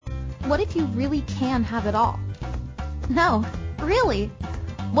what if you really can have it all? No, really.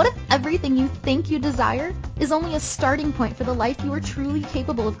 What if everything you think you desire is only a starting point for the life you are truly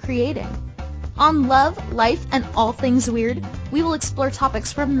capable of creating? On Love, Life, and All Things Weird, we will explore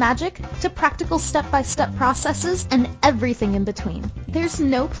topics from magic to practical step-by-step processes and everything in between. There's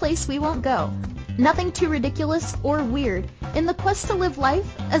no place we won't go. Nothing too ridiculous or weird in the quest to live life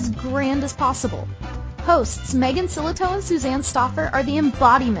as grand as possible. Hosts Megan Silito and Suzanne Stoffer are the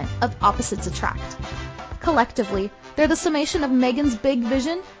embodiment of opposites attract. Collectively, they're the summation of Megan's big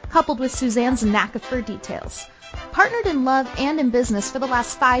vision coupled with Suzanne's knack for details. Partnered in love and in business for the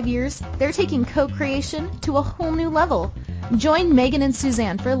last 5 years, they're taking co-creation to a whole new level. Join Megan and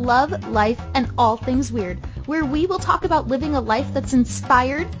Suzanne for Love, Life, and All Things Weird, where we will talk about living a life that's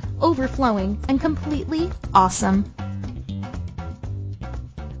inspired, overflowing, and completely awesome.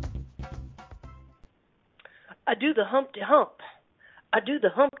 I do the hump to hump. I do the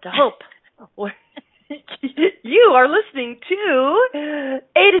hump to hump. You are listening to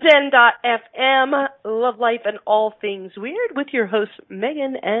A2Zen.FM, Love, Life, and All Things Weird with your hosts,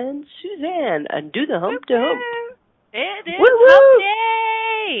 Megan and Suzanne. And do the hump to hump. It is hump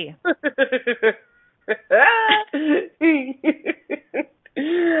day!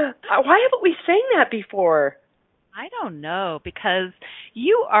 Why haven't we sang that before? I don't know, because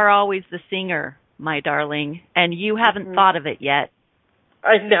you are always the singer, my darling, and you haven't thought of it yet.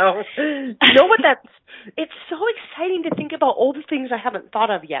 I know. You know what it's so exciting to think about all the things I haven't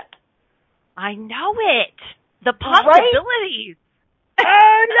thought of yet. I know it. The possibilities. Right?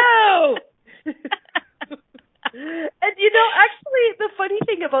 Oh, no. And, actually, the funny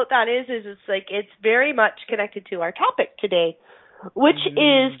thing about that is it's like it's very much connected to our topic today, which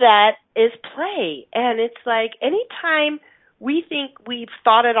is play. And it's like anytime we think we've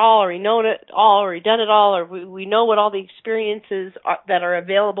thought it all, or we know it all, or we done it all, or we know what all the experiences are, that are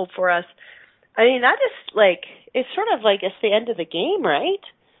available for us. I mean, that is like, it's sort of like it's the end of the game, right?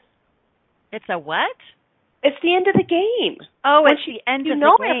 It's a what? It's the end of the game. Oh, it's the end of the game. You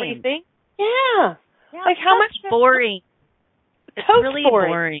know everything. Yeah. Like how much boring. It's really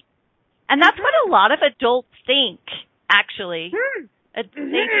boring. And that's what a lot of adults think, actually. They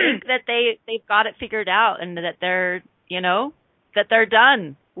think that they've got it figured out and that they're, that they're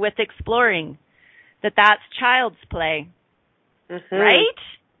done with exploring, that's child's play, right?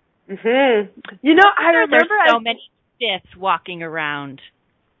 Mm-hmm. I remember there's so many stiffs walking around.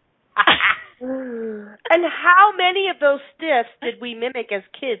 And how many of those stiffs did we mimic as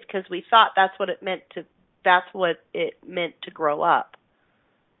kids because we thought that's what it meant to grow up?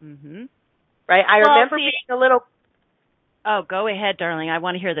 Mm-hmm. Right? I remember being a little... Oh, go ahead, darling. I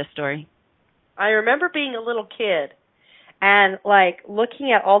want to hear this story. I remember being a little kid and,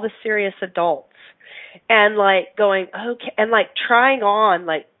 looking at all the serious adults and, going, okay, and, trying on,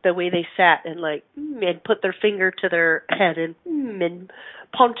 the way they sat and, and put their finger to their head and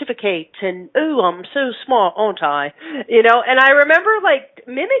pontificate and, I'm so smart, aren't I? And I remember,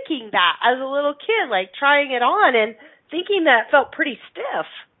 mimicking that as a little kid, trying it on and thinking that felt pretty stiff.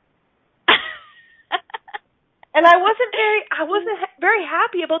 And I wasn't very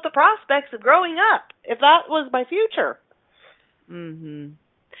happy about the prospects of growing up, if that was my future. Mhm.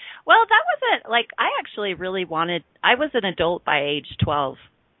 Well, that wasn't I actually really I was an adult by age 12.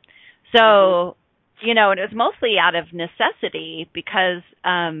 So, and it was mostly out of necessity because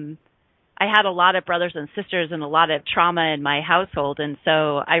I had a lot of brothers and sisters and a lot of trauma in my household, and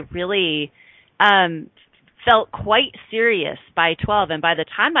so I really felt quite serious by 12, and by the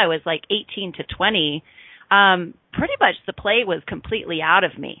time I was 18 to 20, pretty much the play was completely out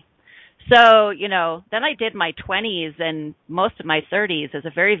of me. So, then I did my 20s and most of my 30s as a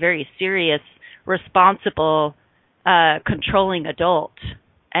very, very serious, responsible, controlling adult.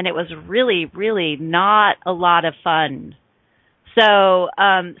 And it was really, really not a lot of fun. So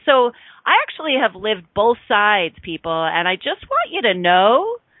I actually have lived both sides, people, and I just want you to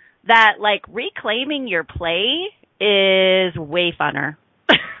know that, reclaiming your play is way funner.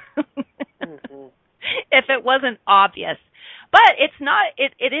 If it wasn't obvious. But it's not,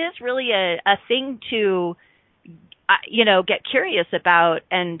 it is really a thing to, get curious about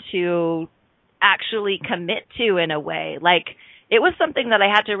and to actually commit to in a way. It was something that I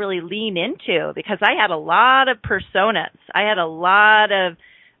had to really lean into because I had a lot of personas. I had a lot of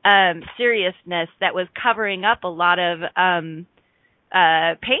seriousness that was covering up a lot of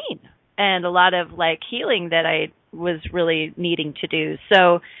pain and a lot of healing that I was really needing to do.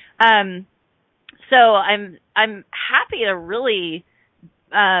 So I'm happy to really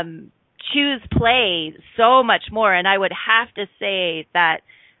choose play so much more, and I would have to say that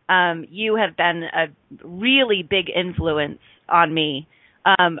you have been a really big influence on me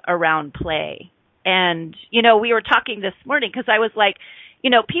around play. And, we were talking this morning because I was like,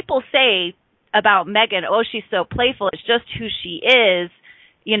 people say about Megan, oh, she's so playful. It's just who she is.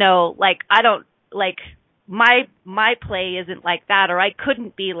 I don't like my play isn't like that, or I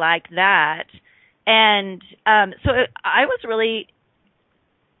couldn't be like that. And so I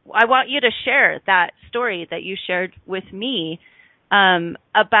want you to share that story that you shared with me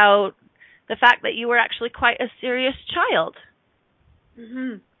about the fact that you were actually quite a serious child.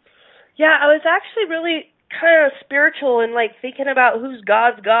 Mm-hmm. Yeah, I was actually really kind of spiritual and thinking about whose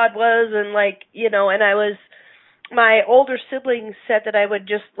God's God was, and and my older siblings said that I would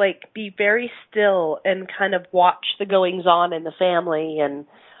just be very still and kind of watch the goings on in the family, and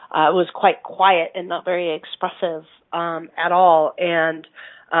it was quite quiet and not very expressive at all. And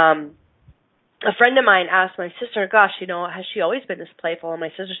a friend of mine asked my sister, gosh, has she always been this playful? And my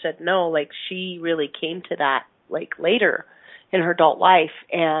sister said, no, she really came to that later in her adult life.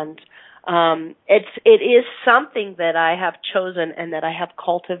 And it is something that I have chosen and that I have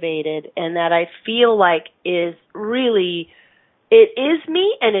cultivated and that I feel is really, it is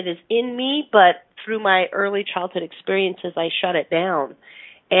me and it is in me, but through my early childhood experiences, I shut it down.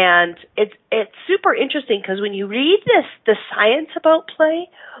 And it's super interesting because when you read the science about play,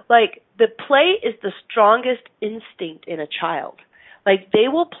 the play is the strongest instinct in a child. They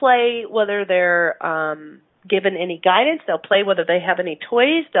will play whether they're given any guidance. They'll play whether they have any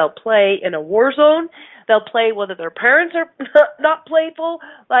toys. They'll play in a war zone. They'll play whether their parents are not playful.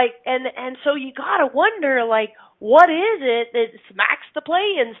 And so you gotta wonder, what is it that smacks the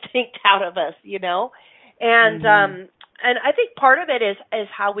play instinct out of us, And Mm-hmm. And I think part of it is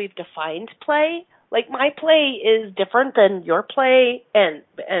how we've defined play. My play is different than your play, and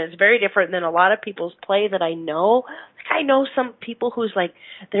it's very different than a lot of people's play that I know. I know some people whose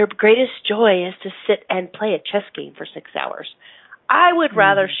their greatest joy is to sit and play a chess game for 6 hours. I would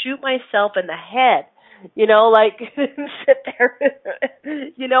rather shoot myself in the head, sit there,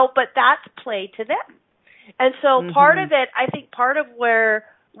 but that's play to them. And so part of it, I think part of where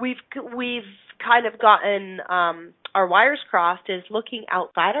we've kind of gotten our wires crossed is looking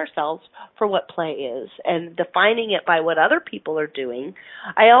outside ourselves for what play is and defining it by what other people are doing.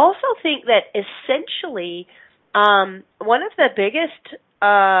 I also think that essentially one of the biggest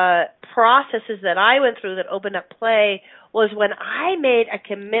processes that I went through that opened up play was when I made a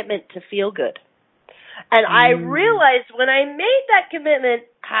commitment to feel good. And I realized when I made that commitment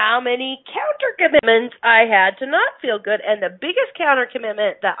how many counter commitments I had to not feel good. And the biggest counter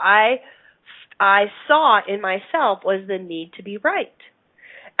commitment that I saw in myself was the need to be right.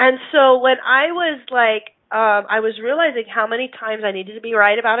 And so when I was I was realizing how many times I needed to be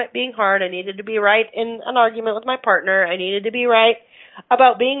right about it being hard. I needed to be right in an argument with my partner. I needed to be right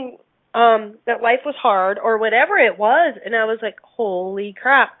about being that life was hard or whatever it was. And I was like, holy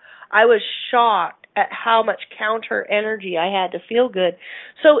crap. I was shocked at how much counter energy I had to feel good.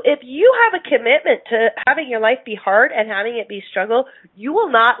 So if you have a commitment to having your life be hard and having it be struggle, you will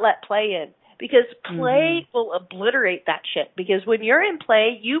not let play in. Because play will obliterate that shit. Because when you're in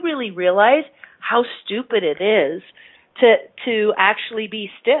play, you really realize how stupid it is to actually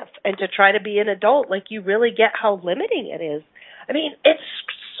be stiff and to try to be an adult. You really get how limiting it is. I mean, it's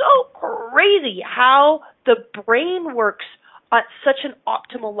so crazy how the brain works at such an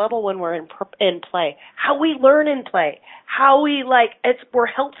optimal level when we're in play. How we learn in play. How we we're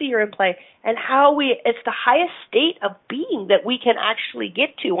healthier in play, and how it's the highest state of being that we can actually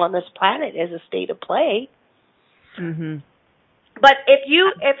get to on this planet is a state of play. Mm-hmm. But if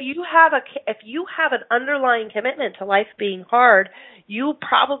you have an underlying commitment to life being hard, you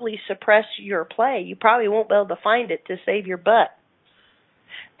probably suppress your play. You probably won't be able to find it to save your butt.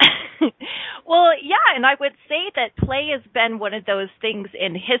 Well, yeah, and I would say that play has been one of those things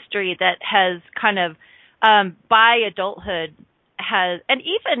in history that has kind of, by adulthood, and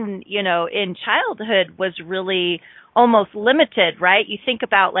even, in childhood was really almost limited, right? You think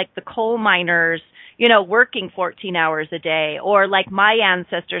about the coal miners, working 14 hours a day, or my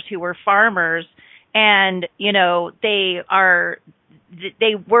ancestors who were farmers and, they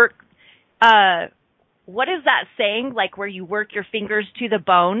work, what is that saying? Where you work your fingers to the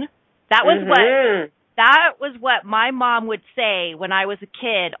bone? That was what my mom would say when I was a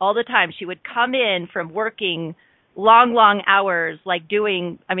kid all the time. She would come in from working long hours,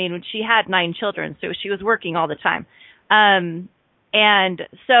 when she had 9 children, so she was working all the time. And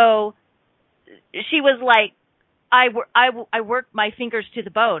so she was like, I work my fingers to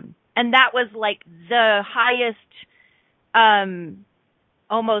the bone. And that was the highest,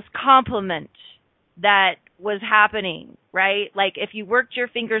 almost compliment that was happening, right? If you worked your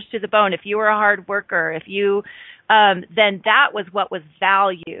fingers to the bone, if you were a hard worker, if you then that was what was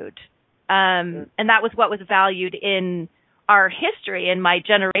valued. And that was what was valued in our history, in my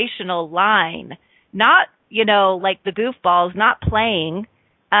generational line. Not, like the goofballs, not playing,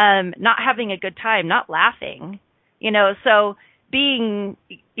 not having a good time, not laughing. So being,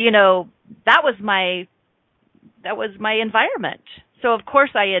 that was my environment. So of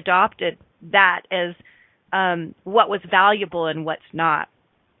course I adopted that as what was valuable and what's not.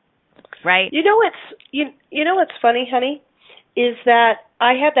 Right? You know what's funny, honey, is that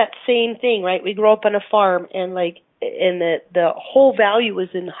I had that same thing, right? We grew up on a farm, and the whole value was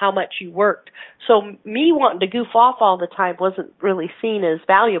in how much you worked. So me wanting to goof off all the time wasn't really seen as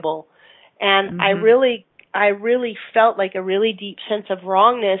valuable. And I really felt like a really deep sense of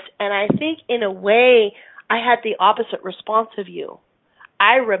wrongness, and I think in a way I had the opposite response of you.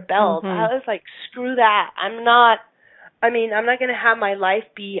 I rebelled. I was like, screw that. I'm not going to have my life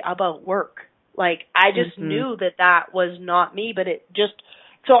be about work. Like, I just knew that was not me, but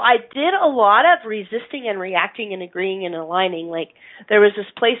so I did a lot of resisting and reacting and agreeing and aligning. Like, there was this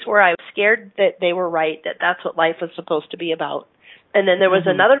place where I was scared that they were right, that that's what life was supposed to be about. And then there was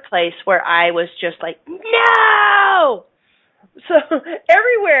another place where I was just like, no! So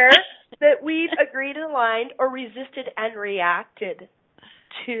everywhere that we agreed and aligned or resisted and reacted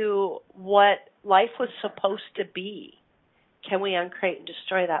to what life was supposed to be. Can we uncreate and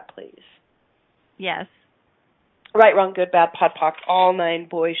destroy that, please? Yes. Right, wrong, good, bad, pod, poc, all 9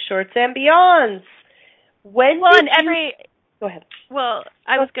 boys, shorts, and beyonds. Go ahead. Well,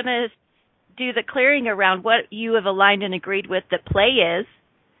 I was going to do the clearing around what you have aligned and agreed with that play is,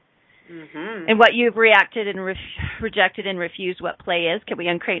 and what you've reacted and rejected and refused what play is. Can we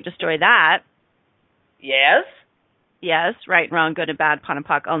uncreate and destroy that? Yes. Yes, right, wrong, good and bad, pod and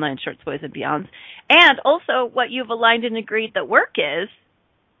poc, all 9 shorts, boys, and beyonds. And also what you've aligned and agreed that work is,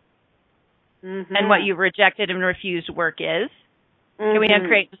 and what you've rejected and refused work is. Can we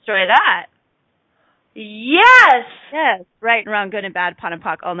uncreate and destroy that? Yes! Yes, right and wrong, good and bad, pod and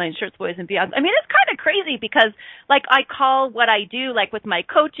poc, all 9 shorts, boys, and beyonds. I mean, it's kind of crazy because, like, I call what I do, like with my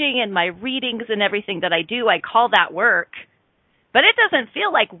coaching and my readings and everything that I do, I call that work. But it doesn't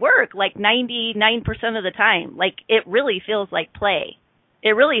feel like work, like 99% of the time. Like, it really feels like play.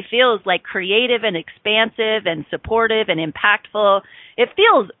 It really feels like creative and expansive and supportive and impactful. It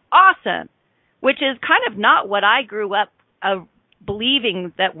feels awesome, which is kind of not what I grew up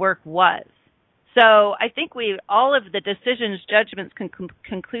believing that work was. So I think all of the decisions, judgments,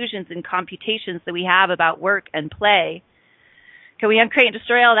 conclusions, and computations that we have about work and play, can we uncreate and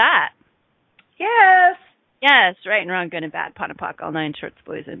destroy all that? Yes. Yes, right and wrong, good and bad, pod and poc, all 9 shorts,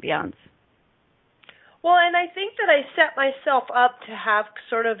 boys, and beyonds. Well, and I think that I set myself up to have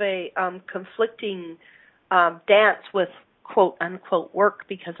sort of a conflicting dance with quote-unquote work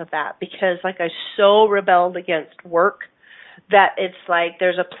because of that. Because, like, I so rebelled against work that it's like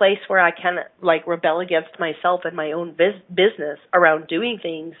there's a place where I can, like, rebel against myself and my own business around doing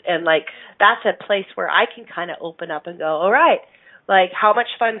things. And, like, that's a place where I can kind of open up and go, all right, like, how much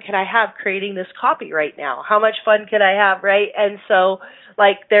fun can I have creating this copy right now? How much fun could I have, right? And so,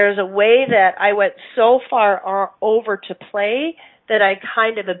 like, there's a way that I went so far over to play that I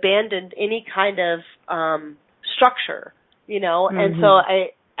kind of abandoned any kind of structure, And so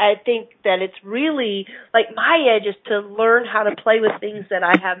I think that it's really, like, my edge is to learn how to play with things that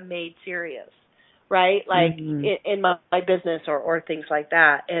I have made serious, right? Like in my business or things like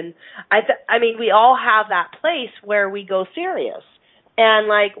that. And I mean, we all have that place where we go serious. And,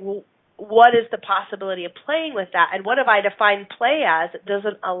 like, what is the possibility of playing with that? And what have I defined play as? It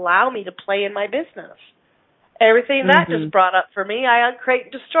doesn't allow me to play in my business. Everything that just brought up for me, I uncreate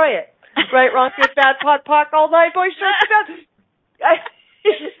and destroy it. Right, wrong, good, bad, pod, poc, all 9 boys, shorts,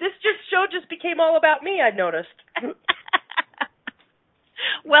 this show just became all about me, I've noticed.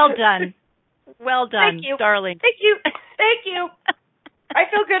 Well done. Well done, Thank you. darling. Thank you. Thank you. I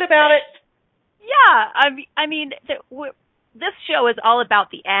feel good about it. Yeah, I mean, this show is all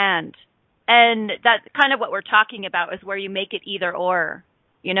about the and that's kind of what we're talking about, is where you make it either or,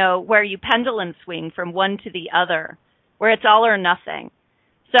 where you pendulum swing from one to the other, where it's all or nothing.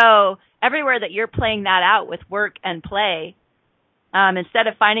 So everywhere that you're playing that out with work and play, instead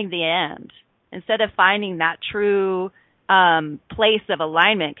of finding the end, instead of finding that true place of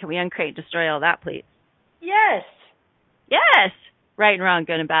alignment, can we uncreate and destroy all that, please? Yes. Yes. Right and wrong,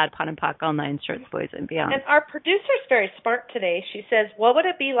 good and bad, pod and poc, all 9 shorts, boys, and beyond. And our producer's very smart today. She says, what would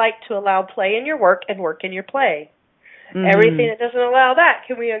it be like to allow play in your work and work in your play? Everything that doesn't allow that,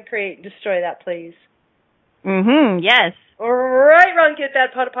 can we uncreate and destroy that, please? Yes. Right, wrong, good,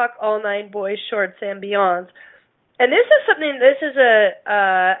 bad, pod and poc, all 9 boys, shorts, and beyonds. And this is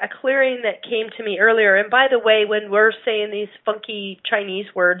a clearing that came to me earlier. And by the way, when we're saying these funky Chinese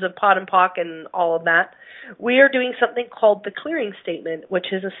words of pot and pock and all of that, we are doing something called the clearing statement, which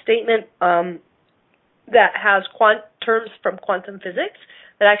is a statement that has terms from quantum physics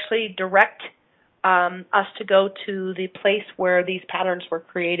that actually direct us to go to the place where these patterns were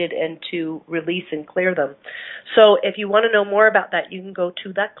created and to release and clear them. So if you want to know more about that, you can go to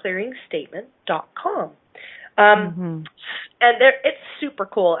thatclearingstatement.com. And it's super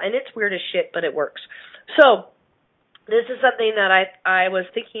cool, and it's weird as shit, but it works. So this is something that I was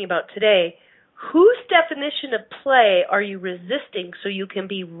thinking about today. Whose definition of play are you resisting so you can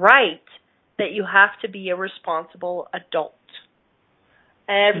be right that you have to be a responsible adult?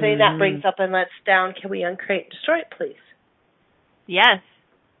 And everything that brings up and lets down, can we uncreate and destroy it, please? Yes.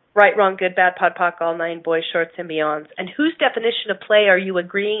 Right, wrong, good, bad, pod, poc, all nine, boys, shorts, and beyonds. And whose definition of play are you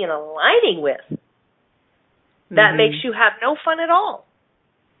agreeing and aligning with? That makes you have no fun at all.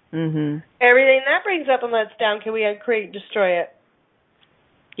 Everything that brings up and lets down, can we uncreate and destroy it?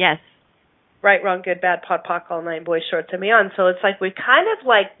 Yes. Right, wrong, good, bad, pod, poc, all nine, boys, shorts, and beyond. So it's like we're kind of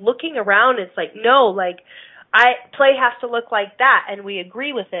like looking around. It's like, no, like play has to look like that, and we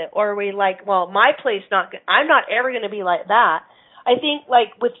agree with it. Or we like, well, my play's not good. I'm not ever going to be like that. I think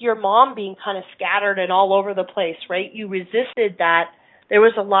like with your mom being kind of scattered and all over the place, right? You resisted that. There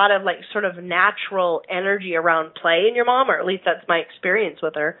was a lot of like sort of natural energy around play in your mom, or at least that's my experience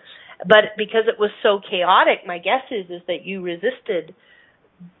with her. But because it was so chaotic, my guess is that you resisted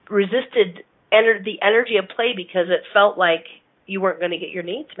the energy of play because it felt like you weren't going to get your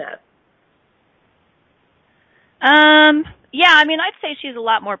needs met. Yeah, I mean, I'd say she's a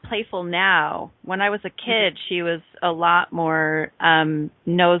lot more playful now. When I was a kid, she was a lot more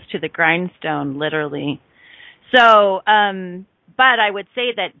nose to the grindstone, literally. So, but I would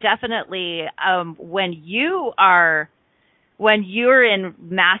say that definitely when you're in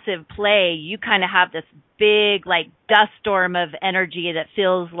massive play, you kind of have this big like dust storm of energy that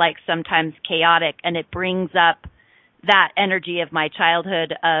feels like sometimes chaotic, and it brings up that energy of my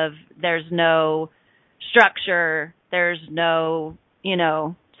childhood of there's no structure, there's no,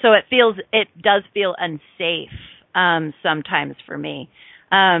 so it does feel unsafe sometimes for me.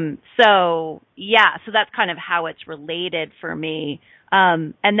 So that's kind of how it's related for me.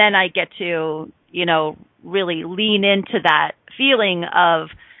 And then I get to, really lean into that feeling of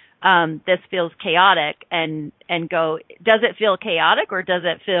this feels chaotic and go, does it feel chaotic or does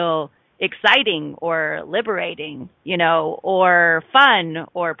it feel exciting or liberating, or fun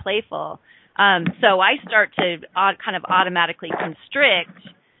or playful? So I start to kind of automatically constrict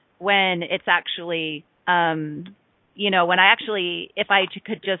when it's actually, when I actually, if I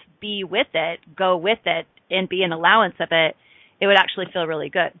could just be with it, go with it, and be an allowance of it, it would actually feel really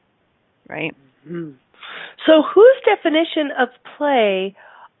good, right? Mm-hmm. So whose definition of play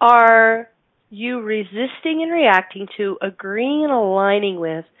are you resisting and reacting to, agreeing and aligning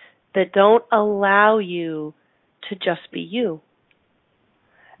with, that don't allow you to just be you?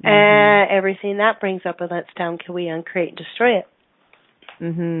 And everything that brings up and lets down, can we uncreate and destroy it?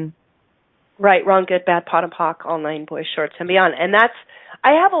 Right, wrong, good, bad, pot and pock, all nine, boys, shorts, and beyond. And I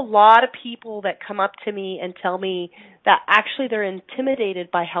have a lot of people that come up to me and tell me that actually they're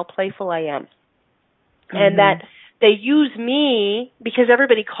intimidated by how playful I am. And that they use me because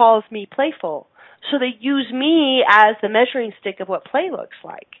everybody calls me playful. So they use me as the measuring stick of what play looks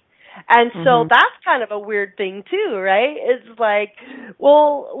like. And so that's kind of a weird thing too, right? It's like,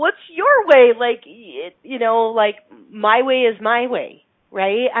 well, what's your way? Like, like my way is my way,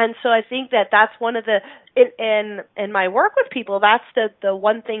 right? And so I think that's one of the, in my work with people, that's the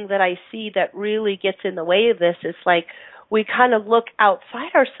one thing that I see that really gets in the way of this. Is like we kind of look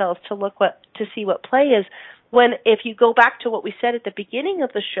outside ourselves to see what play is. When if you go back to what we said at the beginning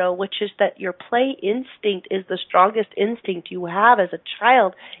of the show, which is that your play instinct is the strongest instinct you have as a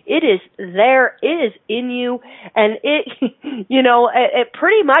child. It is there, it is in you, and it, it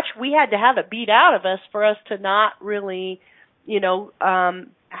pretty much we had to have it beat out of us for us to not really,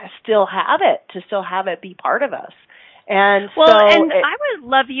 still have it be part of us. And I would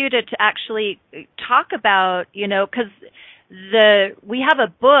love you to actually talk about, because we have a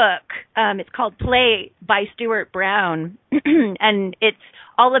book, it's called Play by Stuart Brown, and it's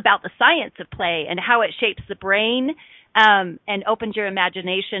all about the science of play and how it shapes the brain, and opens your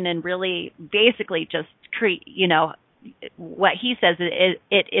imagination and really basically just create, what he says,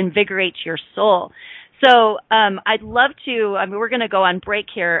 it invigorates your soul. So I'd love to, we're going to go on break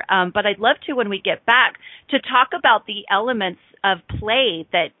here, but I'd love to, when we get back, to talk about the elements of play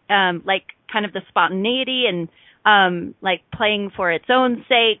that, like kind of the spontaneity and like playing for its own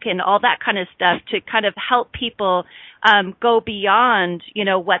sake and all that kind of stuff to kind of help people go beyond,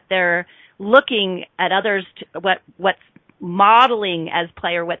 what they're looking at others, what's modeling as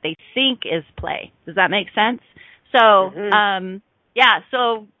play or what they think is play. Does that make sense? So,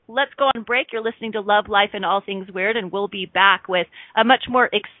 so let's go on break. You're listening to Love, Life, and All Things Weird, and we'll be back with a much more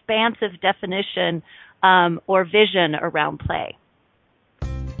expansive definition or vision around play.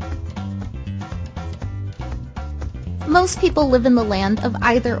 Most people live in the land of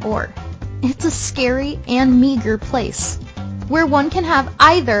either or. It's a scary and meager place, where one can have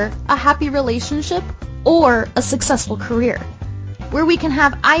either a happy relationship or a successful career, where we can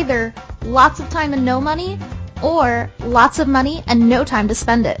have either lots of time and no money, or lots of money and no time to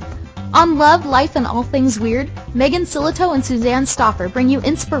spend it. On Love, Life, and All Things Weird, Megan Silito and Suzanne Stoffer bring you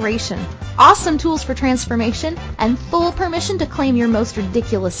inspiration, awesome tools for transformation, and full permission to claim your most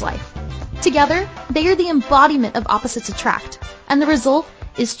ridiculous life. Together, they are the embodiment of opposites attract, and the result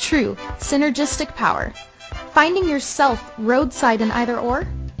is true synergistic power. Finding yourself roadside in either or?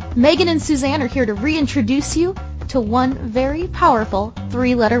 Megan and Suzanne are here to reintroduce you to one very powerful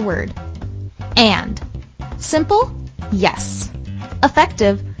 3-letter word. And. Simple? Yes.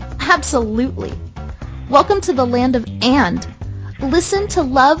 Effective? Absolutely. Welcome to the land of and. Listen to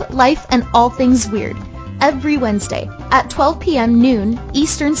Love, Life, and All Things Weird every Wednesday at 12 p.m. noon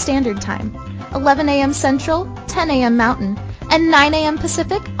Eastern Standard Time, 11 a.m. Central, 10 a.m. Mountain, and 9 a.m.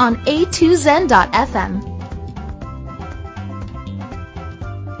 Pacific on A2Zen.fm.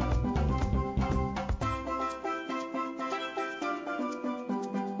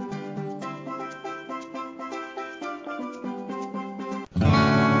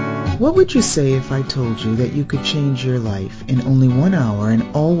 What would you say if I told you that you could change your life in only 1 hour and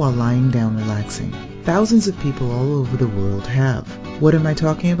all while lying down relaxing? Thousands of people all over the world have. What am I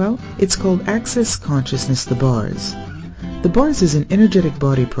talking about? It's called Access Consciousness, the bars. The bars is an energetic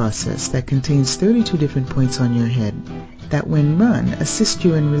body process that contains 32 different points on your head that when run assist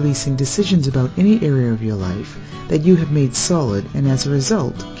you in releasing decisions about any area of your life that you have made solid and as a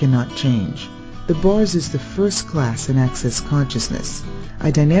result cannot change. The bars is the first class in Access Consciousness,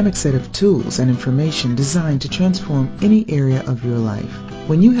 a dynamic set of tools and information designed to transform any area of your life.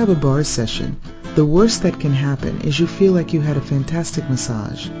 When you have a bars session, the worst that can happen is you feel like you had a fantastic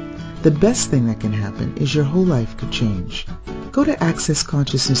massage. The best thing that can happen is your whole life could change. Go to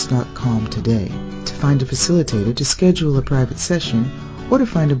accessconsciousness.com today to find a facilitator to schedule a private session or to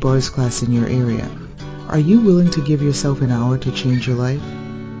find a bars class in your area. Are you willing to give yourself an hour to change your life?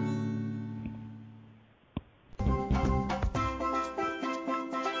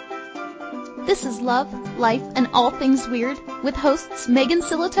 This is Love, Life, and All Things Weird with hosts Megan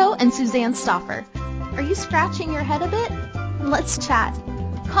Silito and Suzanne Stoffer. Are you scratching your head a bit? Let's chat.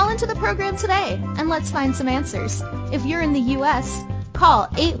 Call into the program today and let's find some answers. If you're in the U.S., call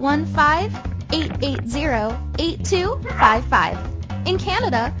 815-880-8255. In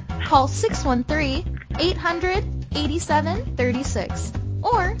Canada, call 613-800-8736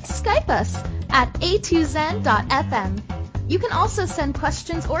 or Skype us at a2zen.fm. You can also send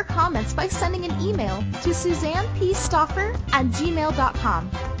questions or comments by sending an email to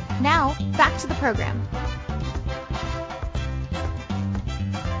suzannepstoffer@gmail.com. Now, back to the program.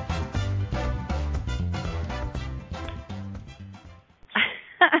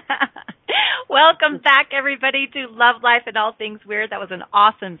 Welcome back, everybody, to Love, Life, and All Things Weird. That was an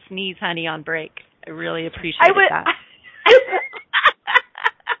awesome sneeze, honey, on break. I really appreciated that.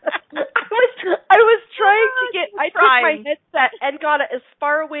 I was trying to get. I took my headset and got it as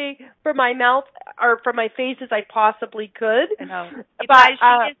far away from my mouth or from my face as I possibly could. I know. But she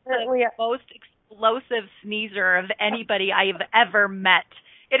is the most explosive sneezer of anybody I have ever met.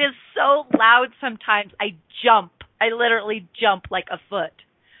 It is so loud sometimes. I jump. I literally jump like a foot.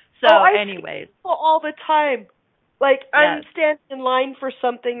 So, anyways, all the time. Like, yes. I'm standing in line for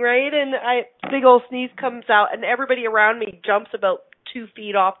something, right? And big old sneeze comes out, and everybody around me jumps about 2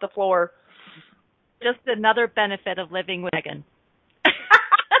 feet off the floor. Just another benefit of living with Megan.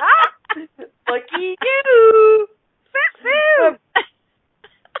 Lucky you.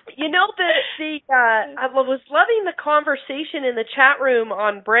 You know, I was loving the conversation in the chat room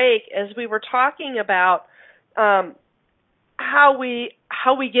on break as we were talking about how we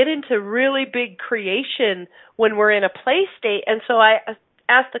get into really big creation when we're in a play state. And so I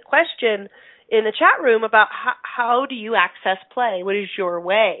asked the question in the chat room about how do you access play? What is your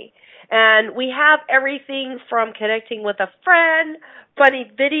way? And we have everything from connecting with a friend, funny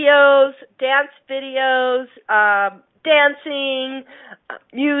videos, dance videos, dancing,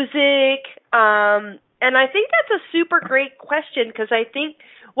 music, And I think that's a super great question, because I think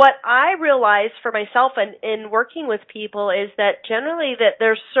what I realize for myself and in working with people is that generally that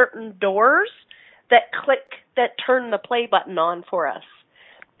there's certain doors that click, that turn the play button on for us.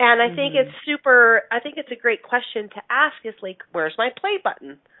 And I think I think it's a great question to ask, is like, where's my play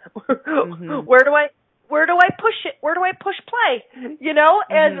button? Where do I push it? Where do I push play? You know,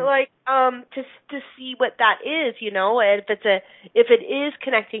 and like, to see what that is, you know, and if it is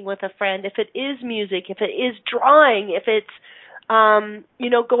connecting with a friend, if it is music, if it is drawing, if it's, you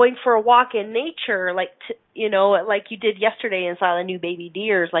know, going for a walk in nature, like, you know, like you did yesterday and saw the new baby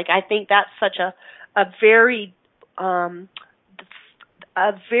deers. Like, I think that's such a very,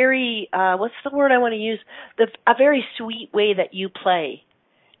 what's the word I want to use? A very sweet way that you play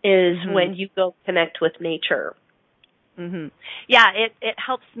is when you go connect with nature. Yeah, it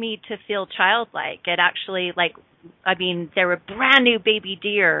helps me to feel childlike. It actually, like, I mean, they were brand new baby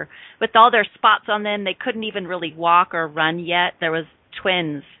deer with all their spots on them. They couldn't even really walk or run yet. There was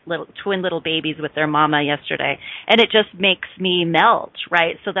twin little babies with their mama yesterday, and it just makes me melt,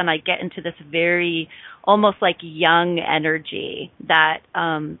 right? So then I get into this very almost like young energy that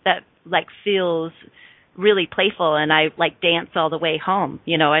like feels really playful, and I like dance all the way home.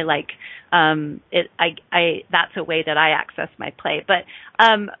 You know, I like it. I that's a way that I access my play. But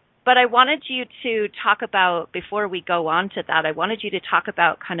I wanted you to talk about, before we go on to that, I wanted you to talk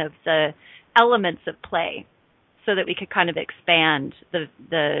about kind of the elements of play, so that we could kind of expand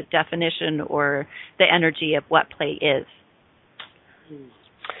the definition or the energy of what play is.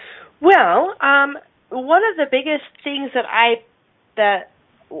 Well, one of the biggest things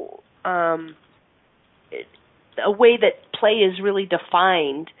a way that play is really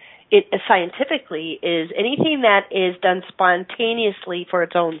defined scientifically is anything that is done spontaneously for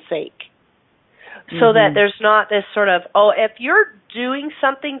its own sake. So that there's not this sort of, if you're doing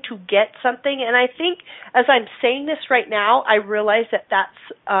something to get something, and I think as I'm saying this right now, I realize that that's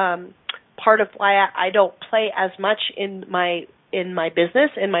part of why I don't play as much in my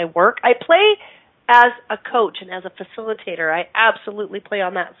business, in my work. I play as a coach and as a facilitator. I absolutely play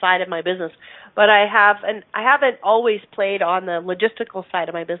on that side of my business, but I haven't always played on the logistical side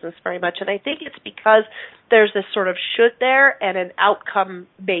of my business very much, and I think it's because there's this sort of should there and an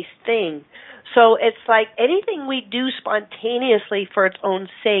outcome-based thing. So it's like anything we do spontaneously for its own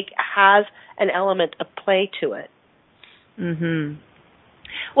sake has an element of play to it.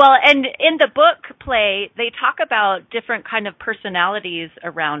 Well, and in the book Play, they talk about different kind of personalities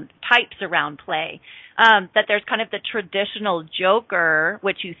types around play. That there's kind of the traditional joker,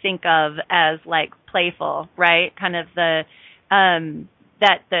 which you think of as like playful, right? Kind of that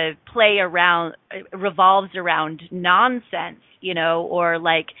the play revolves around nonsense, you know, or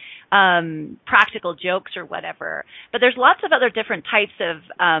like practical jokes or whatever. But there's lots of other different types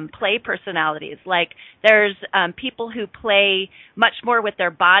of play personalities. Like there's people who play much more with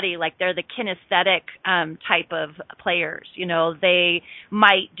their body, like they're the kinesthetic type of players. You know, they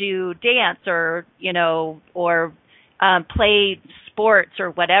might do dance or, you know, or play sports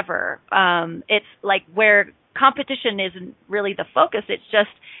or whatever. It's like where competition isn't really the focus. It's just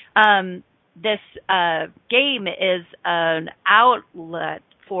this game is an outlet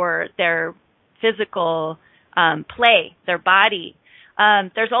for their physical play, their body.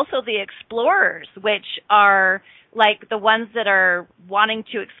 There's also the explorers, which are like the ones that are wanting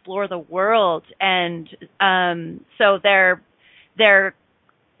to explore the world, and so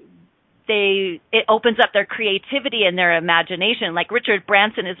it opens up their creativity and their imagination. Like Richard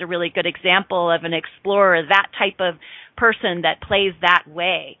Branson is a really good example of an explorer, that type of person that plays that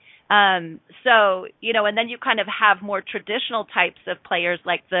way. So, you know, and then you kind of have more traditional types of players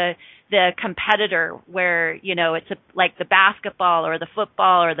like the competitor where, you know, it's like the basketball or the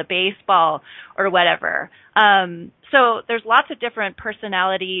football or the baseball or whatever. So there's lots of different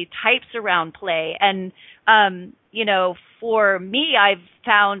personality types around play. And, you know, for me, I've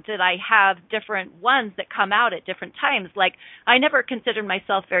found that I have different ones that come out at different times. Like I never considered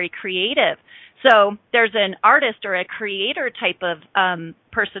myself very creative. So there's an artist or a creator type of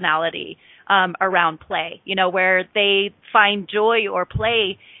personality around play, you know, where they find joy or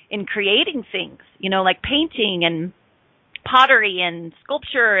play in creating things, you know, like painting and pottery and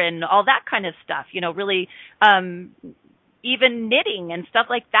sculpture and all that kind of stuff, you know, really even knitting and stuff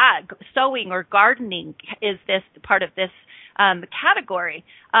like that, sewing or gardening is this part of this category.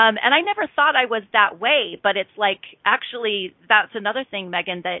 And I never thought I was that way, but it's like, actually, that's another thing,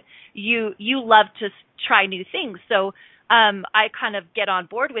 Megan, that you love to try new things. So I kind of get on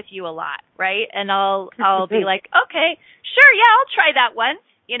board with you a lot, right? And I'll be like, okay, sure, yeah, I'll try that once,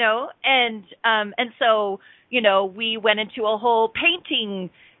 you know, and so, you know, we went into a whole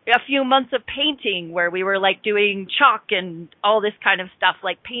painting a few months of painting where we were like doing chalk and all this kind of stuff,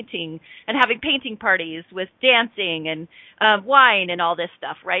 like painting and having painting parties with dancing and wine and all this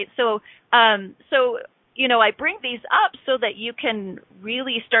stuff, right? So I bring these up so that you can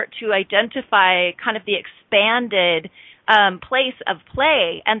really start to identify kind of the expanded place of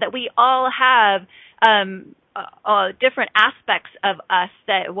play, and that we all have different aspects of us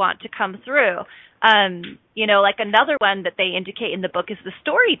that want to come through. Like another one that they indicate in the book is the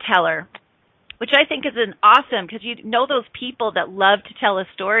storyteller, which I think is an awesome, because you know those people that love to tell a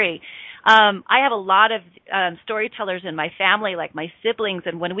story. I have a lot of storytellers in my family, like my siblings,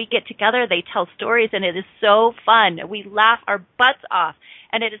 and when we get together, they tell stories, and it is so fun. We laugh our butts off,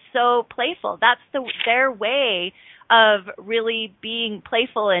 and it is so playful. That's their way of really being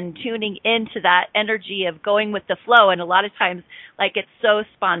playful and tuning into that energy of going with the flow. And a lot of times, like, it's so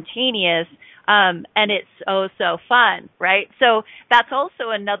spontaneous, and it's so fun, right? So that's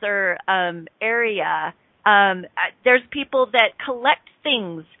also another area. There's people that collect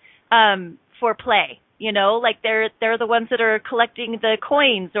things for play, like they're the ones that are collecting the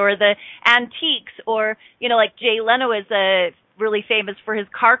coins or the antiques, or, like Jay Leno is really famous for his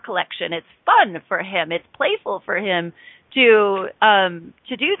car collection. It's fun for him. It's playful for him to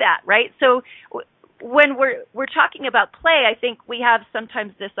do that, right? So when we're talking about play, I think we have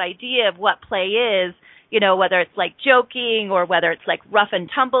sometimes this idea of what play is, whether it's like joking or whether it's like rough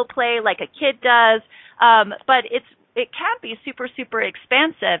and tumble play like a kid does. But it can be super, super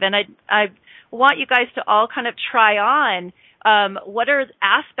expansive. And I want you guys to all kind of try on what are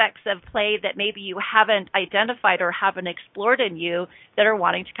aspects of play that maybe you haven't identified or haven't explored in you that are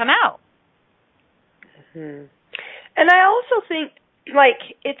wanting to come out. Mm-hmm. And I also think, like,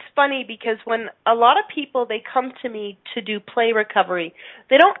 it's funny because when a lot of people, they come to me to do play recovery,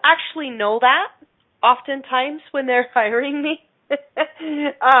 they don't actually know that oftentimes when they're hiring me.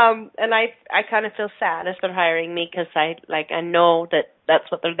 And I kind of feel sad as they're hiring me, because I know that that's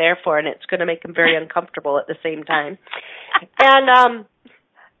what they're there for, and it's going to make them very uncomfortable at the same time. And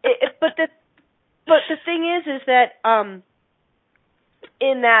but the thing is that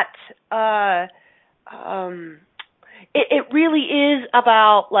in that it really is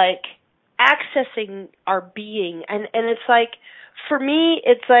about, like, accessing our being, and it's like, for me,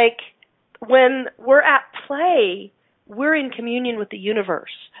 it's like when we're at play, we're in communion with the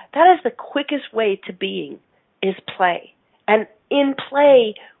universe. That is the quickest way to being, is play. And in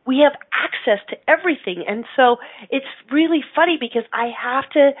play, we have access to everything. And so it's really funny because I have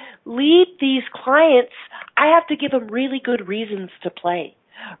to lead these clients, I have to give them really good reasons to play,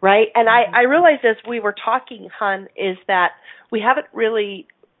 right? And I realized as we were talking, Hun, is that we haven't really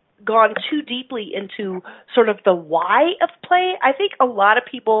gone too deeply into sort of the why of play. I think a lot of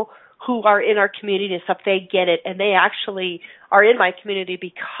people who are in our community and stuff, they get it, and they actually are in my community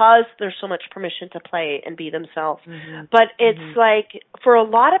because there's so much permission to play and be themselves. Mm-hmm. But it's like, for a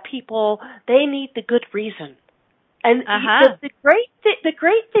lot of people, they need the good reason. And the great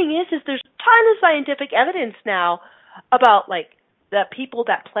thing is there's a ton of scientific evidence now about, like, the people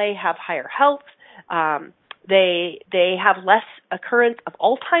that play have higher health. They have less occurrence of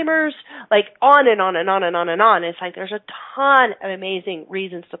Alzheimer's, like, on and on and on and on and on. It's like there's a ton of amazing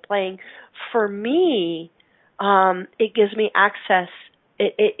reasons to playing. For me, it gives me access.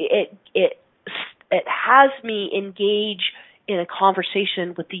 It has me engage in a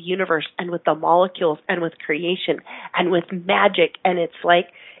conversation with the universe and with the molecules and with creation and with magic. And it's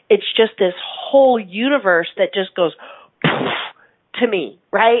like, it's just this whole universe that just goes poof, to me,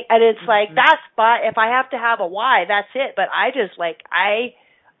 right? And it's like, that's, but if I have to have a why, that's it. But I just, like,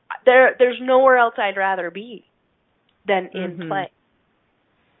 there's nowhere else I'd rather be than in play.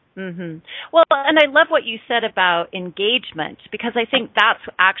 Mm-hmm. Well, and I love what you said about engagement, because I think that's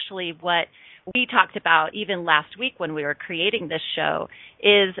actually what we talked about even last week when we were creating this show,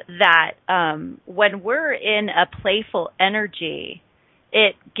 is that when we're in a playful energy,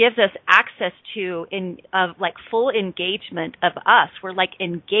 it gives us access to like full engagement of us. We're like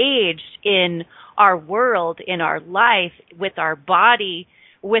engaged in our world, in our life, with our body,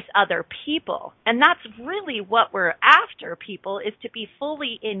 with other people. And that's really what we're after, people, is to be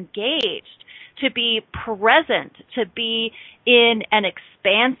fully engaged, to be present, to be in an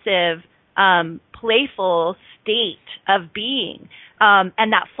expansive, playful state of being.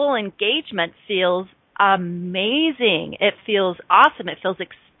 And that full engagement feels amazing. It feels awesome. It feels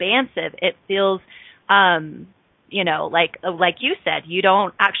expansive. It feels, like you said, you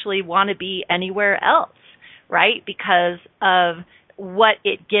don't actually want to be anywhere else, right? Because of what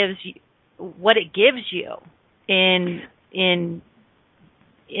it gives you in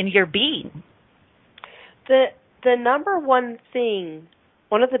your being. The number one thing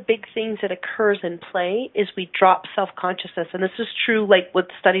one of the big things that occurs in play is we drop self-consciousness. And this is true, like, with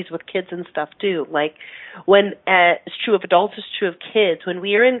studies with kids and stuff, too. Like, when it's true of adults, it's true of kids. When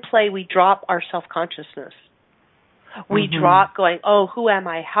we are in play, we drop our self-consciousness. We drop going, oh, who am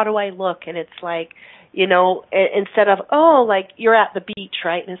I? How do I look? And it's like, you know, instead of, oh, like you're at the beach,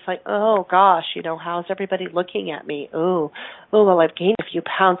 right? And it's like, oh, gosh, you know, how's everybody looking at me? Oh, well, I've gained a few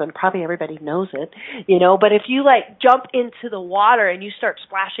pounds and probably everybody knows it, you know. But if you, like, jump into the water and you start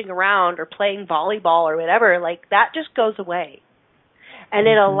splashing around or playing volleyball or whatever, like, that just goes away. And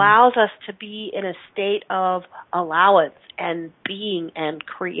it allows us to be in a state of allowance and being and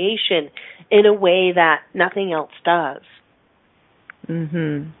creation in a way that nothing else does.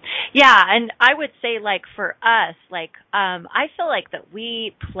 Yeah, and I would say, like, for us, like, I feel like that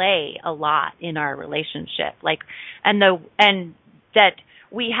we play a lot in our relationship, like, and that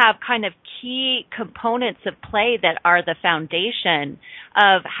we have kind of key components of play that are the foundation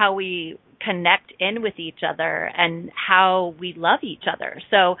of how we connect in with each other and how we love each other.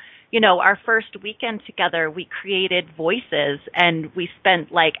 So, you know, our first weekend together, we created voices and we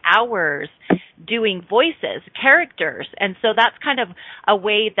spent like hours doing voices, characters. And so that's kind of a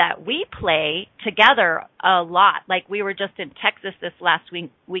way that we play together a lot. Like, we were just in Texas this last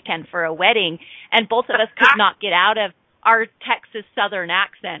weekend for a wedding, and both of us could not get out of our Texas Southern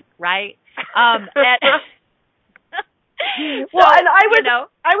accent, right? Well, and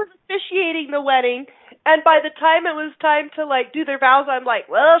I was officiating the wedding, and by the time it was time to, like, do their vows, I'm like,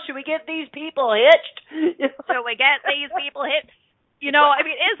 well, should we get these people hitched? Should we get these people hitched? You know, I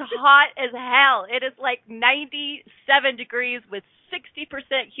mean, it's hot as hell. It is like 97 degrees with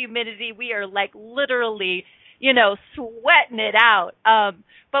 60% humidity. We are, like, literally, you know, sweating it out.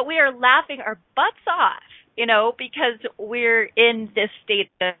 But we are laughing our butts off, you know, because we're in this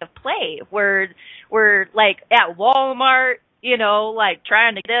state of play. We're like at Walmart, you know, like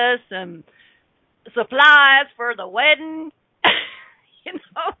trying to get us some supplies for the wedding. You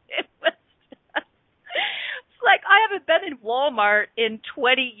know, it was it's like I haven't been in Walmart in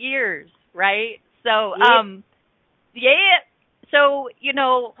 20 years, right? So, So, you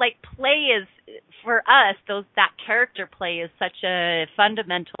know, like, play is, for us, that character play is such a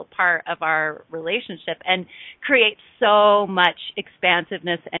fundamental part of our relationship and creates so much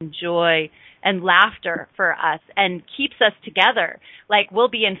expansiveness and joy and laughter for us and keeps us together. Like, we'll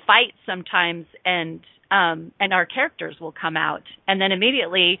be in fights sometimes and our characters will come out, and then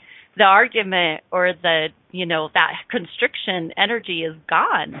immediately the argument or the, you know, that constriction energy is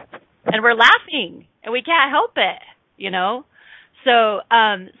gone and we're laughing and we can't help it, you know? So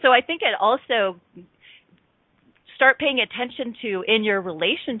I think it also start paying attention to in your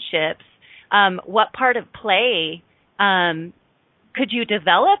relationships, what part of play could you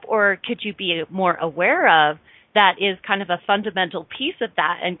develop or could you be more aware of that is kind of a fundamental piece of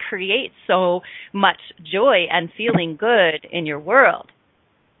that and create so much joy and feeling good in your world.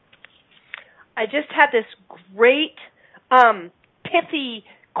 I just had this great pithy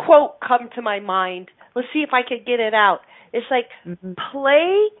quote come to my mind. Let's see if I could get it out. It's like,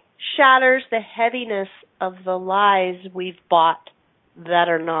 play shatters the heaviness of the lies we've bought that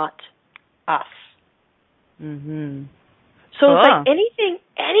are not us. So it's like anything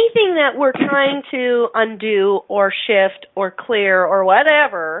that we're trying to undo or shift or clear or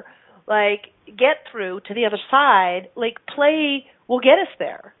whatever, like, get through to the other side, like, play will get us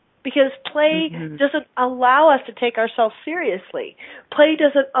there. Because play doesn't allow us to take ourselves seriously. Play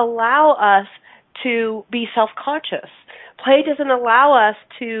doesn't allow us to be self-conscious. Play doesn't allow us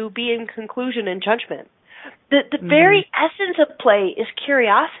to be in conclusion and judgment. The very essence of play is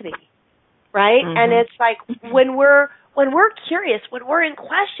curiosity, right? And it's like when we're curious, when we're in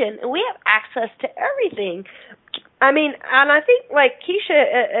question, and we have access to everything. I mean, and I think, like,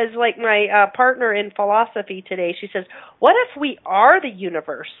 Keisha is like my partner in philosophy today. She says, what if we are the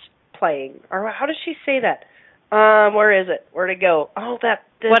universe playing? Or how does she say that? Where is it? Where'd it go? Oh,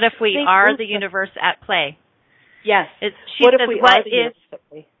 what if we are the universe at play? Yes. What if we are the universe at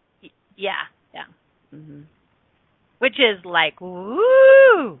play? Yeah. Which is like,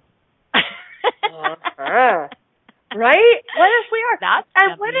 woo! Right? What if we are?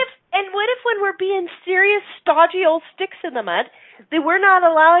 And what if when we're being serious, stodgy old sticks in the mud, that we're not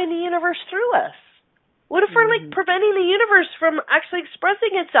allowing the universe through us? What if we're, like, preventing the universe from actually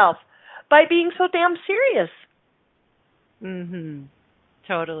expressing itself by being so damn serious?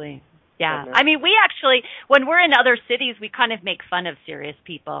 Totally. Yeah. I mean, we actually, when we're in other cities, we kind of make fun of serious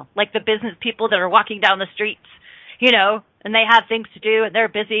people, like the business people that are walking down the streets, you know, and they have things to do and they're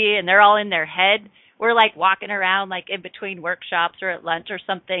busy and they're all in their head. We're like walking around like in between workshops or at lunch or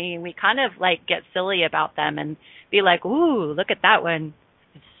something, and we kind of like get silly about them and be like, ooh, look at that one.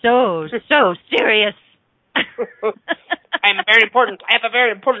 so serious. I'm very important. I have a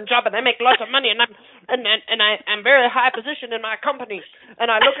very important job, and I make lots of money, and I'm very high position in my company,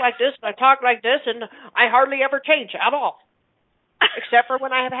 and I look like this, and I talk like this, and I hardly ever change at all, except for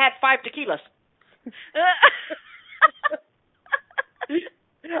when I have had 5 tequilas.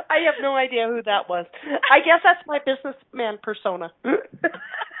 I have no idea who that was. I guess that's my businessman persona.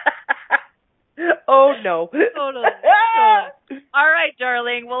 Oh, no. Totally. All right,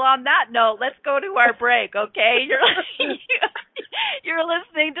 darling. Well, on that note, let's go to our break, okay? You're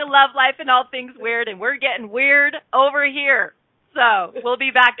listening to Love, Life, and All Things Weird, and we're getting weird over here. So we'll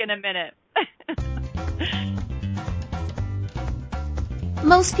be back in a minute.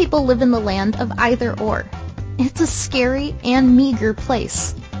 Most people live in the land of either or. It's a scary and meager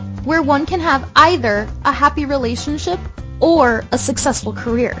place, where one can have either a happy relationship or a successful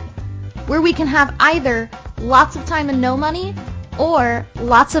career, where we can have either lots of time and no money, or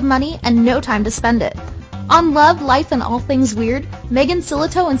lots of money and no time to spend it. On Love, Life, and All Things Weird, Megan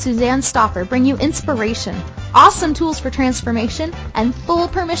Silito and Suzanne Stoffer bring you inspiration, awesome tools for transformation, and full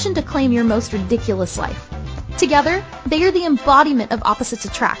permission to claim your most ridiculous life. Together, they are the embodiment of opposites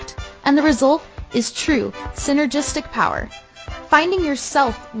attract, and the result is true synergistic power. Finding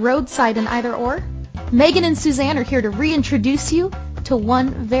yourself roadside in either or? Megan and Suzanne are here to reintroduce you to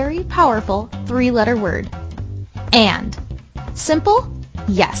one very powerful 3-letter word. And. Simple?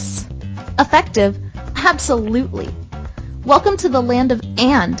 Yes. Effective? Absolutely. Welcome to the land of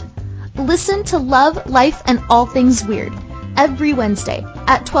and. Listen to Love, Life, and All Things Weird every Wednesday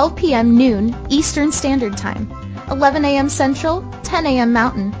at 12 p.m. noon Eastern Standard Time, 11 a.m. Central, 10 a.m.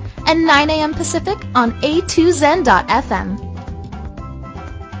 Mountain, and 9 a.m. Pacific on A2Zen.fm.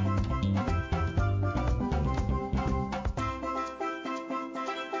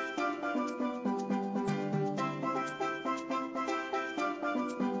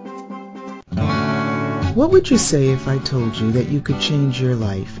 What would you say if I told you that you could change your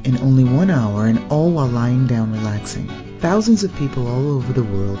life in only 1 hour and all while lying down relaxing? Thousands of people all over the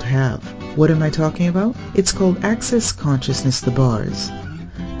world have. What am I talking about? It's called Access Consciousness, the bars.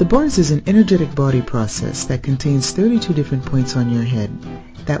 The bars is an energetic body process that contains 32 different points on your head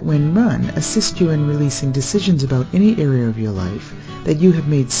that when run assist you in releasing decisions about any area of your life that you have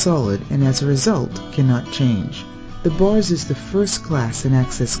made solid and as a result cannot change. The bars is the first class in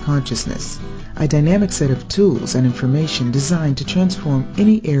Access Consciousness, a dynamic set of tools and information designed to transform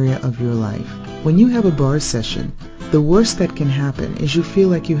any area of your life. When you have a bars session, the worst that can happen is you feel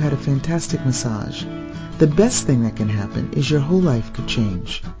like you had a fantastic massage. The best thing that can happen is your whole life could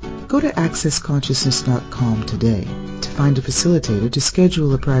change. Go to accessconsciousness.com today to find a facilitator to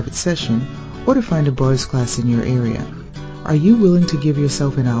schedule a private session or to find a bars class in your area. Are you willing to give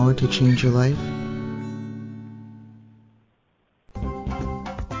yourself an hour to change your life?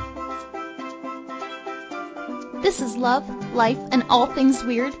 This is Love, Life, and All Things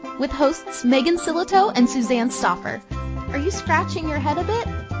Weird with hosts Megan Silito and Suzanne Stoffer. Are you scratching your head a bit?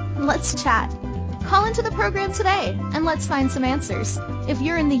 Let's chat. Call into the program today and let's find some answers. If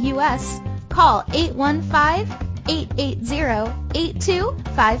you're in the U.S., call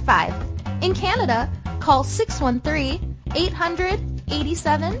 815-880-8255. In Canada, call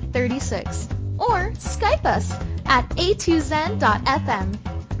 613-800-8736 or Skype us at A2Zen.fm.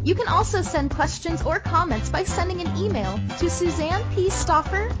 You can also send questions or comments by sending an email to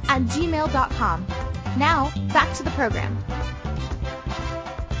SuzannePStoffer@gmail.com. Now, back to the program.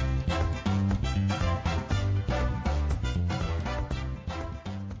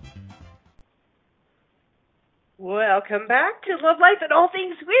 Welcome back to Love, Life, and All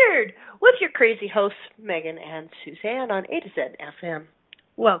Things Weird with your crazy hosts, Megan and Suzanne on A2Z FM.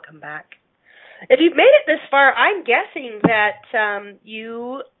 Welcome back. If you've made it this far, I'm guessing that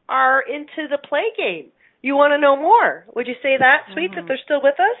you are into the play game. You want to know more. Would you say that, Sweets, if they're still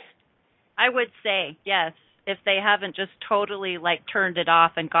with us? I would say, yes, if they haven't just totally, turned it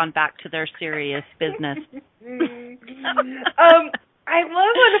off and gone back to their serious business. I love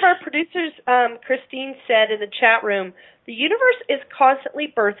one of our producers, Christine, said in the chat room, the universe is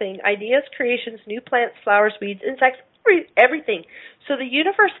constantly birthing ideas, creations, new plants, flowers, weeds, insects, everything. So the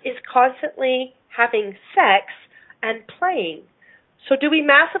universe is constantly having sex and playing. So do we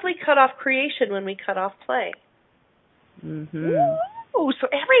massively cut off creation when we cut off play? Mm-hmm. Ooh, so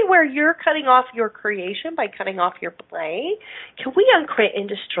everywhere you're cutting off your creation by cutting off your play, can we uncreate and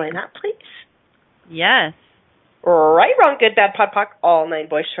destroy that, please? Yes. Right, wrong, good, bad, pod, poc, all 9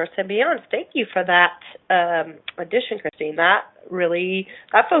 boys, shorts, and beyond. Thank you for that addition, Christine. That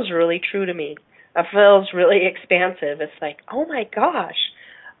feels really true to me. That feels really expansive. It's like, oh my gosh,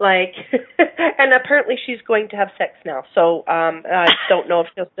 Like, and apparently she's going to have sex now. So I don't know if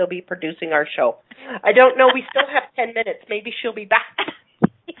she'll still be producing our show. I don't know. We still have 10 minutes. Maybe she'll be back.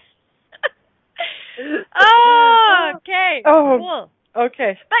 Oh, okay. Oh, Cool.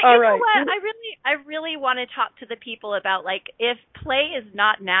 okay. But All you know right. what? I really want to talk to the people about, like, if play is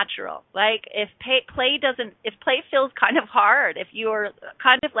not natural, like if play feels kind of hard, if you're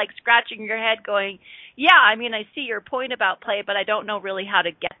kind of like scratching your head going, yeah, I mean, I see your point about play, but I don't know really how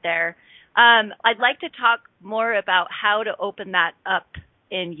to get there. I'd like to talk more about how to open that up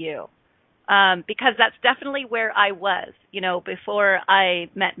in you. Because that's definitely where I was, before I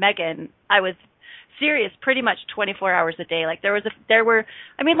met Megan. I was serious pretty much 24 hours a day. Like I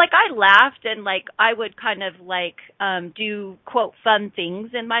laughed and like I would kind of like do quote fun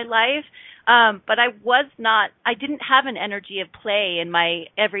things in my life. But I didn't have an energy of play in my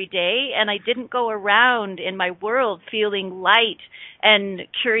everyday, and I didn't go around in my world feeling light and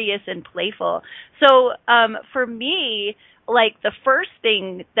curious and playful. So for me, like the first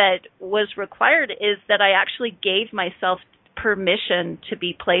thing that was required is that I actually gave myself permission to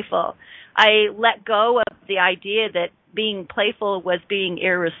be playful. I let go of the idea that being playful was being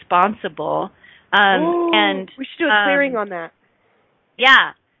irresponsible. And we should do a clearing on that.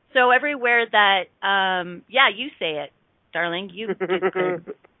 Yeah. So everywhere that, you say it, darling. You did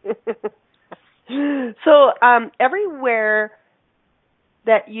good. So everywhere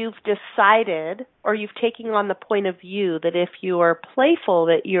that you've decided or you've taken on the point of view that if you are playful,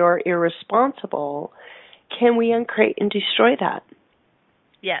 that you're irresponsible, can we uncreate and destroy that?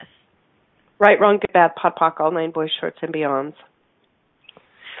 Yes. Right, wrong, good, bad, pod, poc, all 9 boys, shorts, and beyonds.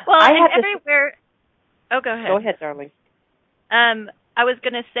 Well, and everywhere... Oh, go ahead. Go ahead, darling. I was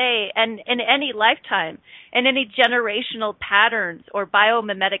going to say, and in any lifetime, in any generational patterns or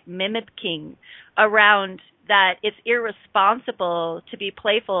biomimetic mimicking around that it's irresponsible to be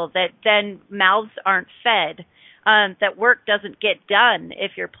playful, that then mouths aren't fed, that work doesn't get done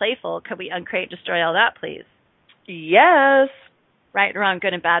if you're playful. Can we uncreate, destroy all that, please? Yes. Right, wrong,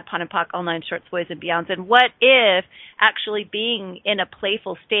 good and bad, pun and poc, all 9 shorts, boys, and beyonds. And what if actually being in a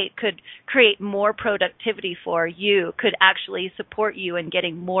playful state could create more productivity for you, could actually support you in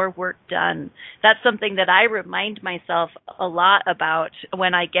getting more work done? That's something that I remind myself a lot about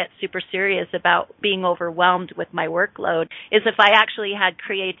when I get super serious about being overwhelmed with my workload, is if I actually had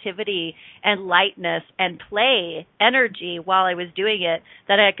creativity and lightness and play energy while I was doing it,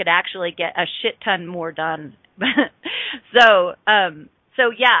 that I could actually get a shit ton more done. So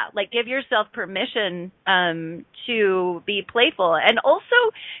yeah, like give yourself permission to be playful and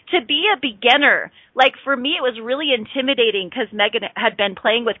also to be a beginner. Like for me, it was really intimidating because Megan had been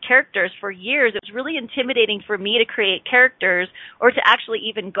playing with characters for years. It was really intimidating for me to create characters or to actually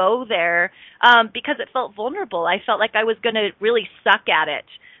even go there because it felt vulnerable. I felt like I was going to really suck at it.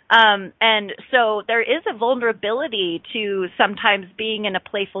 And so there is a vulnerability to sometimes being in a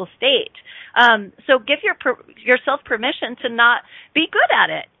playful state. So give yourself permission to not be good at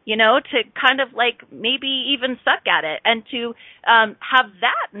it, to kind of like maybe even suck at it, and to have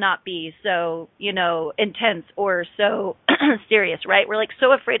that not be so, intense or so serious, right? We're like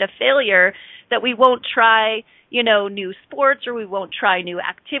so afraid of failure that we won't try, new sports, or we won't try new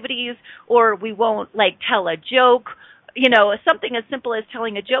activities, or we won't like tell a joke. Something as simple as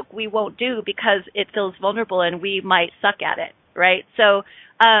telling a joke we won't do because it feels vulnerable and we might suck at it, right? So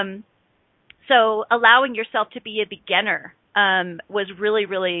allowing yourself to be a beginner was really,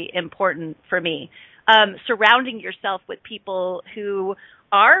 really important for me. Surrounding yourself with people who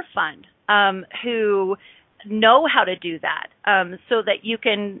are fun, who know how to do that, so that you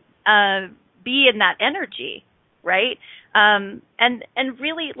can be in that energy, right? And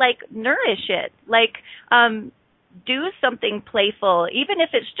really like nourish it, like do something playful, even if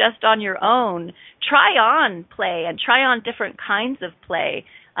it's just on your own. Try on play and try on different kinds of play.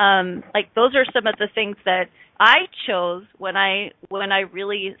 Like those are some of the things that I chose when I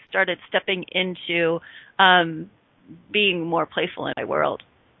really started stepping into being more playful in my world.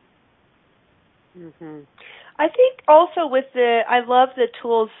 Mm-hmm. I think also I love the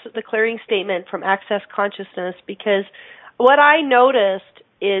tools, the clearing statement from Access Consciousness, because what I noticed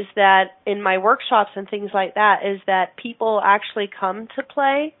is that in my workshops and things like that is that people actually come to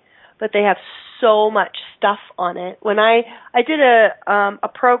play, but they have so much stuff on it. When I did a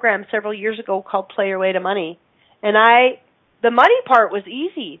program several years ago called Play Your Way to Money, and the money part was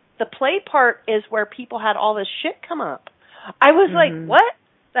easy. The play part is where people had all this shit come up. I was like, what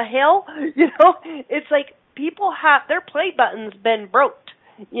the hell? It's like people have their play buttons been broke.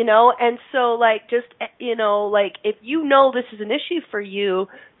 And so like just, like if this is an issue for you,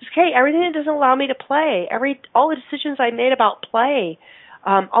 just, hey, everything that doesn't allow me to play, all the decisions I made about play,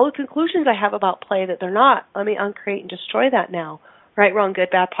 all the conclusions I have about play that they're not. Let me uncreate and destroy that now. Right, wrong, good,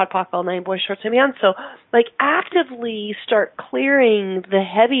 bad, pod, poc, all nine, boys, shorts, and beyond. So, like, actively start clearing the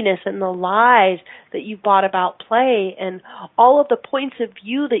heaviness and the lies that you've bought about play and all of the points of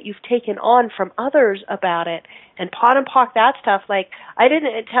view that you've taken on from others about it. And pod and poc that stuff. Like, I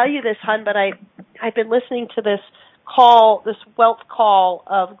didn't tell you this, hon, but I've been listening to this wealth call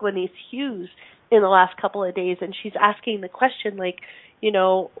of Glenyce Hughes in the last couple of days, and she's asking the question, like, you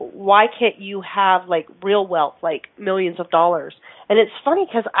know, why can't you have, like, real wealth, like millions of dollars? And it's funny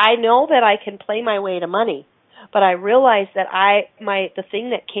because I know that I can play my way to money, but I realize that the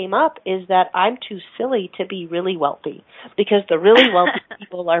thing that came up is that I'm too silly to be really wealthy, because the really wealthy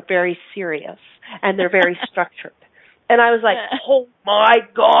people are very serious and they're very structured. And I was like, oh my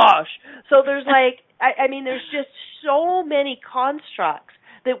gosh. So there's like, I mean, there's just so many constructs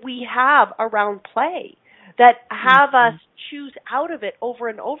that we have around play that have us choose out of it over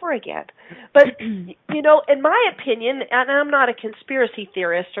and over again. But, you know, in my opinion, and I'm not a conspiracy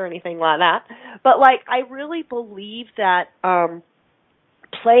theorist or anything like that, but, like, I really believe that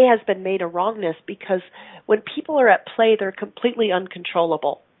play has been made a wrongness, because when people are at play, they're completely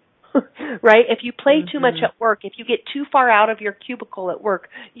uncontrollable. Right? If you play too much at work, if you get too far out of your cubicle at work,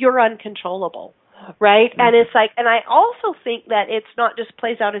 you're uncontrollable. Right? And it's like, and I also think that it's not just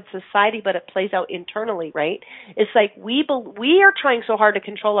plays out in society, but it plays out internally, right? It's like we are trying so hard to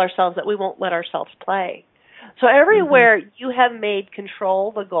control ourselves that we won't let ourselves play. So everywhere you have made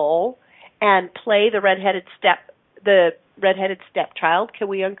control the goal and play the redheaded stepchild. Can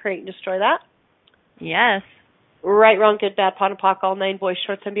we uncreate and destroy that? Yes. Right, wrong, good, bad, pot and pock, all nine, boys,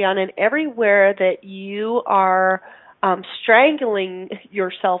 shorts, and beyond. And everywhere that you are strangling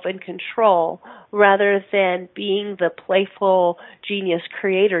yourself in control rather than being the playful genius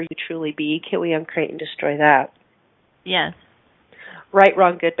creator you truly be, can we uncreate and destroy that? Yes. Right,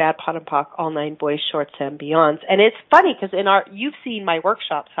 wrong, good, bad, pot and pock, all nine, boys, shorts, and beyonds. And it's funny because you've seen my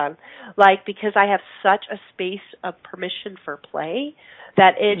workshops, hon, like, because I have such a space of permission for play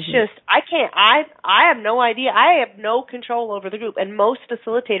that it's just, I have no idea. I have no control over the group, and most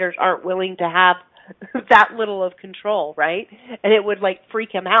facilitators aren't willing to have that little of control, right? And it would, like,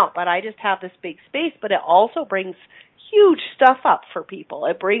 freak them out. But I just have this big space, but it also brings huge stuff up for people.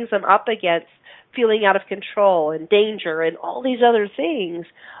 It brings them up against feeling out of control and danger and all these other things.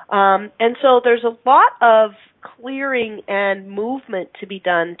 And so there's a lot of clearing and movement to be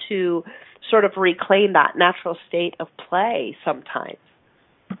done to sort of reclaim that natural state of play sometimes.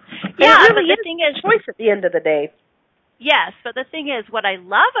 Yeah, and it really but the thing is, choice at the end of the day. Yes, but the thing is, what I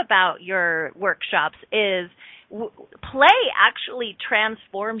love about your workshops is play actually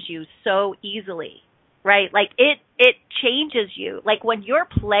transforms you so easily, right? Like it changes you. Like when you're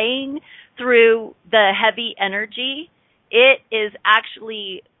playing through the heavy energy, it is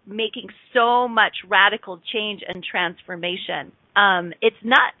actually making so much radical change and transformation. It's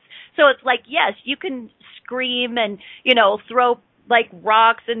nuts. So it's like, yes, you can scream and, you know, throw like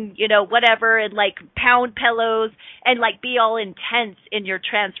rocks and, you know, whatever, and like pound pillows and like be all intense in your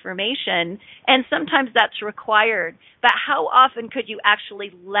transformation. And sometimes that's required. But how often could you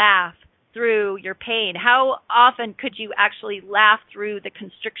actually laugh through your pain? How often could you actually laugh through the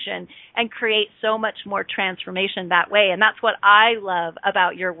constriction and create so much more transformation that way? And that's what I love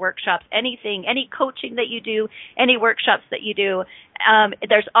about your workshops. Anything, any coaching that you do, any workshops that you do,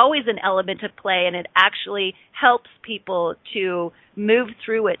 there's always an element of play, and it actually helps people to move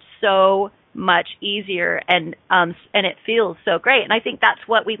through it so much easier, and it feels so great. And I think that's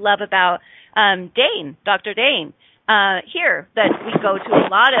what we love about Dane, Dr. Dane. Here, that we go to a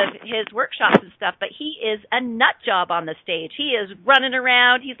lot of his workshops and stuff, but he is a nut job on the stage. He is running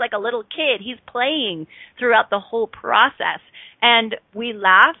around. He's like a little kid. He's playing throughout the whole process. And we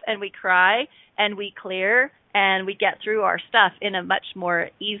laugh and we cry and we clear and we get through our stuff in a much more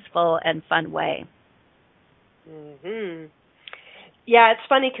easeful and fun way. Mm-hmm. Yeah, it's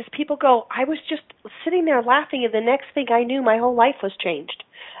funny because people go, I was just sitting there laughing, and the next thing I knew, my whole life was changed.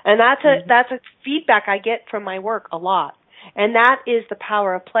 And that's a feedback I get from my work a lot. And that is the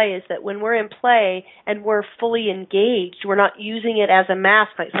power of play, is that when we're in play and we're fully engaged, we're not using it as a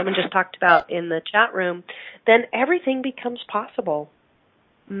mask like someone just talked about in the chat room, then everything becomes possible.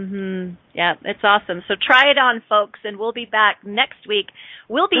 Yeah, it's awesome. So try it on, folks, and we'll be back next week.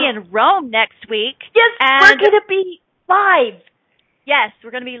 We'll be in Rome next week. Yes, we're going to be live. Yes,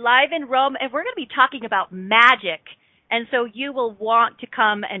 we're going to be live in Rome, and we're going to be talking about magic. And so you will want to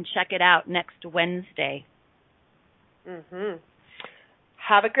come and check it out next Wednesday.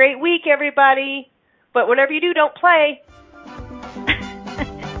 Have a great week, everybody. But whatever you do, don't play.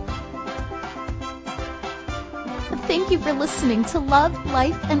 Thank you for listening to Love,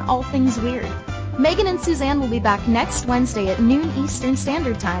 Life, and All Things Weird. Megan and Suzanne will be back next Wednesday at noon Eastern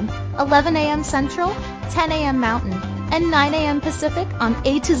Standard Time, 11 a.m. Central, 10 a.m. Mountain, and 9 a.m. Pacific on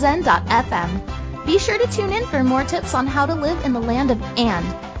A2Zen.fm. Be sure to tune in for more tips on how to live in the land of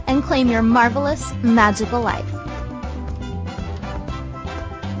and claim your marvelous, magical life.